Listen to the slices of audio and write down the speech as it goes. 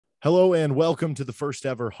Hello and welcome to the first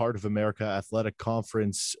ever Heart of America Athletic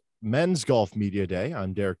Conference Men's Golf Media Day.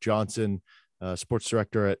 I'm Derek Johnson, sports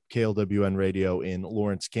director at KLWN Radio in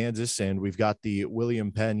Lawrence, Kansas, and we've got the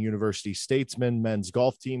William Penn University Statesman men's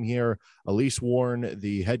golf team here. Elise Warren,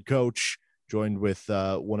 the head coach, joined with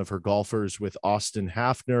one of her golfers with Austin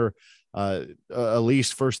Hafner.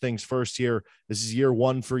 Elise, first things first here. This is year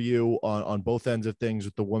one for you on both ends of things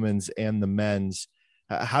with the women's and the men's.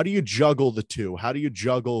 How do you juggle the two? How do you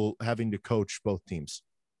juggle having to coach both teams?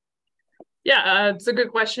 Yeah, it's a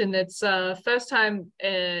good question. It's first time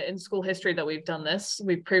in school history that we've done this.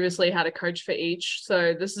 We've previously had a coach for each.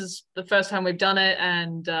 So this is the first time we've done it.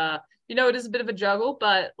 And, it is a bit of a juggle,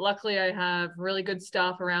 but luckily I have really good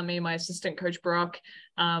staff around me. My assistant coach, Brock,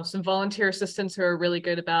 some volunteer assistants who are really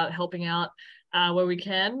good about helping out where we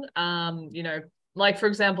can. Like, for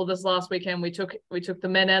example, this last weekend, we took the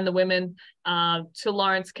men and the women to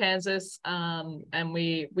Lawrence, Kansas, and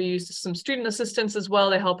we used some student assistants as well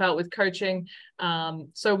to help out with coaching.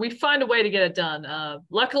 So we find a way to get it done.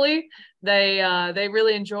 Luckily, they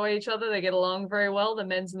really enjoy each other. They get along very well, the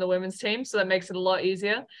men's and the women's team, so that makes it a lot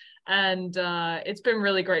easier. And it's been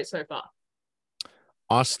really great so far.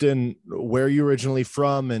 Austin, where are you originally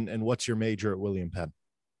from, and what's your major at William Penn?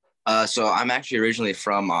 So I'm actually originally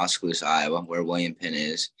from Oskaloosa, Iowa, where William Penn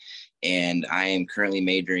is, and I am currently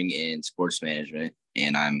majoring in sports management,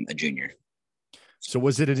 and I'm a junior. So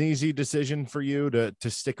was it an easy decision for you to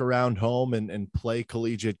stick around home and play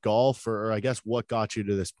collegiate golf, or I guess what got you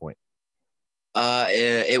to this point?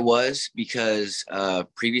 It was because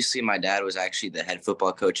previously my dad was actually the head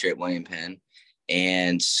football coach here at William Penn.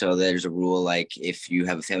 And so there's a rule, like if you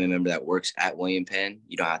have a family member that works at William Penn,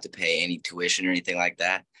 you don't have to pay any tuition or anything like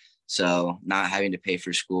that. So not having to pay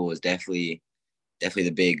for school was definitely the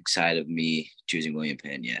big side of me choosing William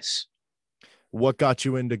Penn. Yes. What got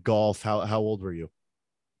you into golf? How old were you?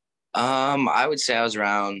 I would say I was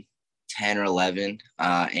around 10 or 11.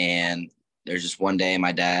 And there's just one day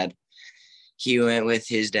he went with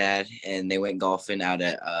his dad and they went golfing out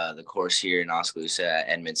at the course here in Oskaloosa at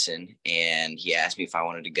Edmondson. And he asked me if I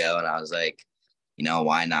wanted to go. And I was like,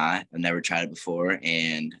 why not? I've never tried it before.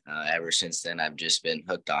 And ever since then, I've just been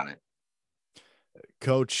hooked on it.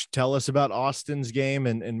 Coach, tell us about Austin's game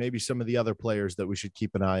and maybe some of the other players that we should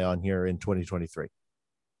keep an eye on here in 2023.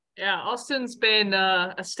 Yeah, Austin's been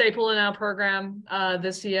a staple in our program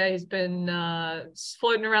this year. He's been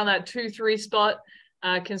floating around that 2-3 spot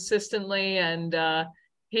consistently. And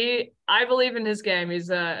I believe in his game.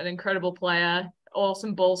 He's an incredible player,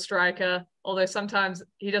 awesome ball striker, although sometimes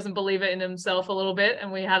he doesn't believe it in himself a little bit.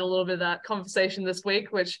 And we had a little bit of that conversation this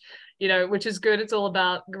week, which is good. It's all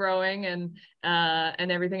about growing and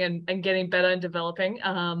everything and getting better and developing.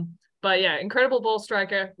 But yeah, incredible ball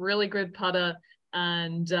striker, really good putter,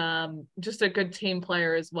 and just a good team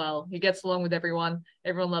player as well. He gets along with everyone.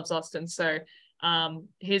 Everyone loves Austin. So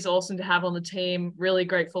he's awesome to have on the team. Really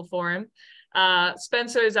grateful for him.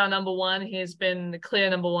 Spencer is our number one. He has been the clear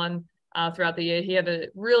number one throughout the year. He had a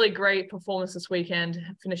really great performance this weekend,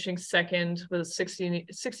 finishing second with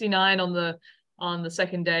 69 on the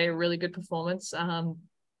second day, a really good performance.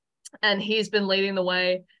 And he's been leading the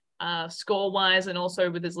way score-wise and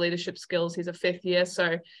also with his leadership skills. He's a fifth year,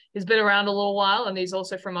 so he's been around a little while, and he's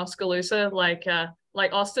also from Oskaloosa, like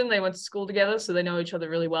Austin. They went to school together, so they know each other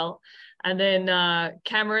really well. And then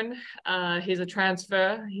Cameron, he's a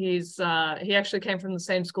transfer. He actually came from the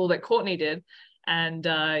same school that Courtney did. And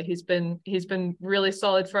he's been really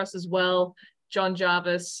solid for us as well. John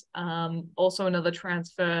Jarvis, also another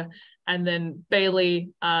transfer, and then Bailey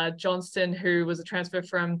Johnston, who was a transfer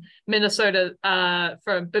from Minnesota,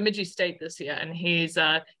 from Bemidji State this year, and he's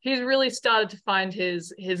really started to find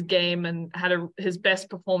his game and had his best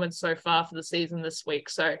performance so far for the season this week.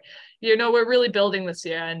 So, we're really building this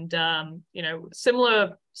year, and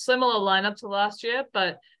similar lineup to last year,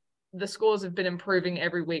 but the scores have been improving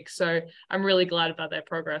every week. So I'm really glad about their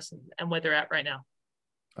progress and where they're at right now.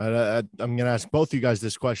 I'm going to ask both of you guys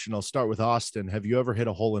this question. I'll start with Austin. Have you ever hit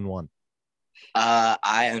a hole in one?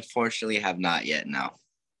 I unfortunately have not yet. No.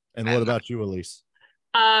 And what about you, Elise?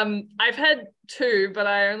 I've had two, but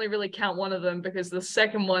I only really count one of them because the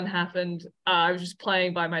second one happened. I was just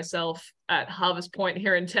playing by myself at Harvest Point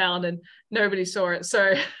here in town and nobody saw it.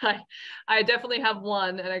 So I definitely have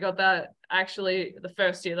one, and I got that actually the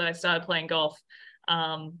first year that I started playing golf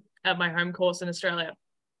at my home course in Australia.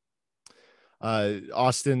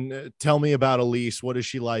 Austin, tell me about Elise. What is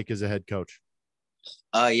she like as a head coach?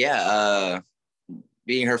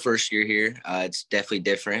 Being her first year here, it's definitely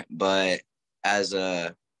different, but as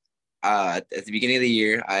at the beginning of the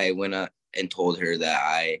year, I went up and told her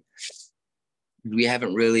that we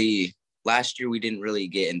haven't really last year we didn't really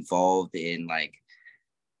get involved in like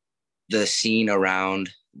the scene around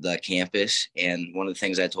the campus. And one of the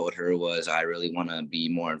things I told her was I really want to be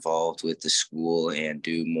more involved with the school and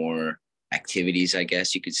do more activities, I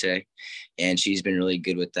guess you could say. And she's been really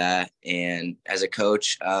good with that. And as a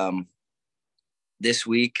coach, this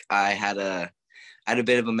week I had a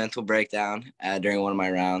bit of a mental breakdown during one of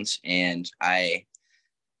my rounds, and I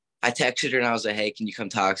texted her and I was like, hey, can you come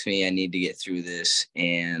talk to me? I need to get through this.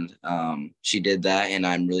 And she did that. And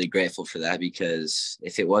I'm really grateful for that, because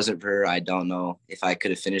if it wasn't for her, I don't know if I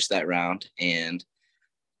could have finished that round. And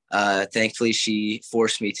thankfully she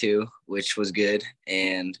forced me to, which was good.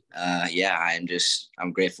 And yeah,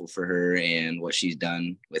 I'm grateful for her and what she's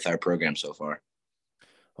done with our program so far.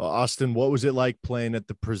 Well, Austin, what was it like playing at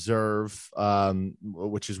the Preserve,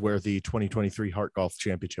 which is where the 2023 Hart Golf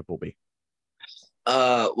Championship will be?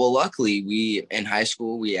 Well, luckily we in high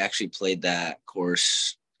school, we actually played that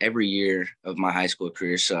course every year of my high school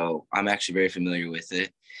career. So I'm actually very familiar with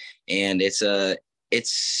it. And it's not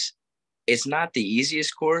the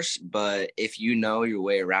easiest course, but if you know your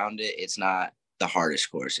way around it, it's not the hardest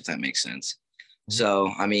course, if that makes sense. Mm-hmm.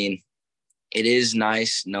 So, I mean, it is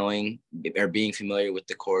nice knowing or being familiar with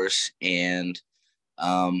the course. And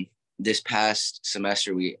this past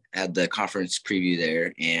semester, we had the conference preview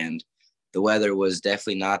there, and the weather was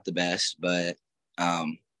definitely not the best, but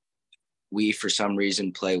we, for some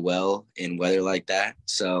reason, play well in weather like that.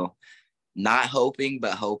 So not hoping,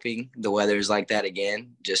 but hoping the weather's like that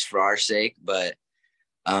again, just for our sake. But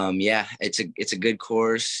yeah, it's a good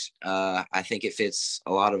course. I think it fits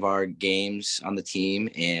a lot of our games on the team,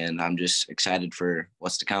 and I'm just excited for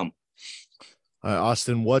what's to come.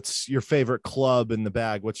 Austin, what's your favorite club in the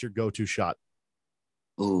bag? What's your go-to shot?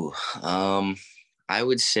 Ooh, I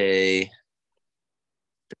would say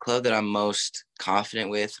the club that I'm most confident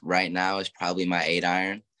with right now is probably my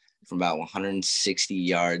 8-iron from about 160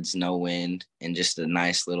 yards, no wind, and just a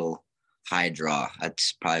nice little high draw.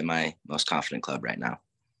 That's probably my most confident club right now.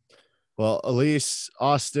 Well, Elise,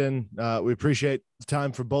 Austin, we appreciate the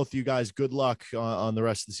time for both of you guys. Good luck on the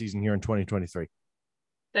rest of the season here in 2023.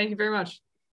 Thank you very much.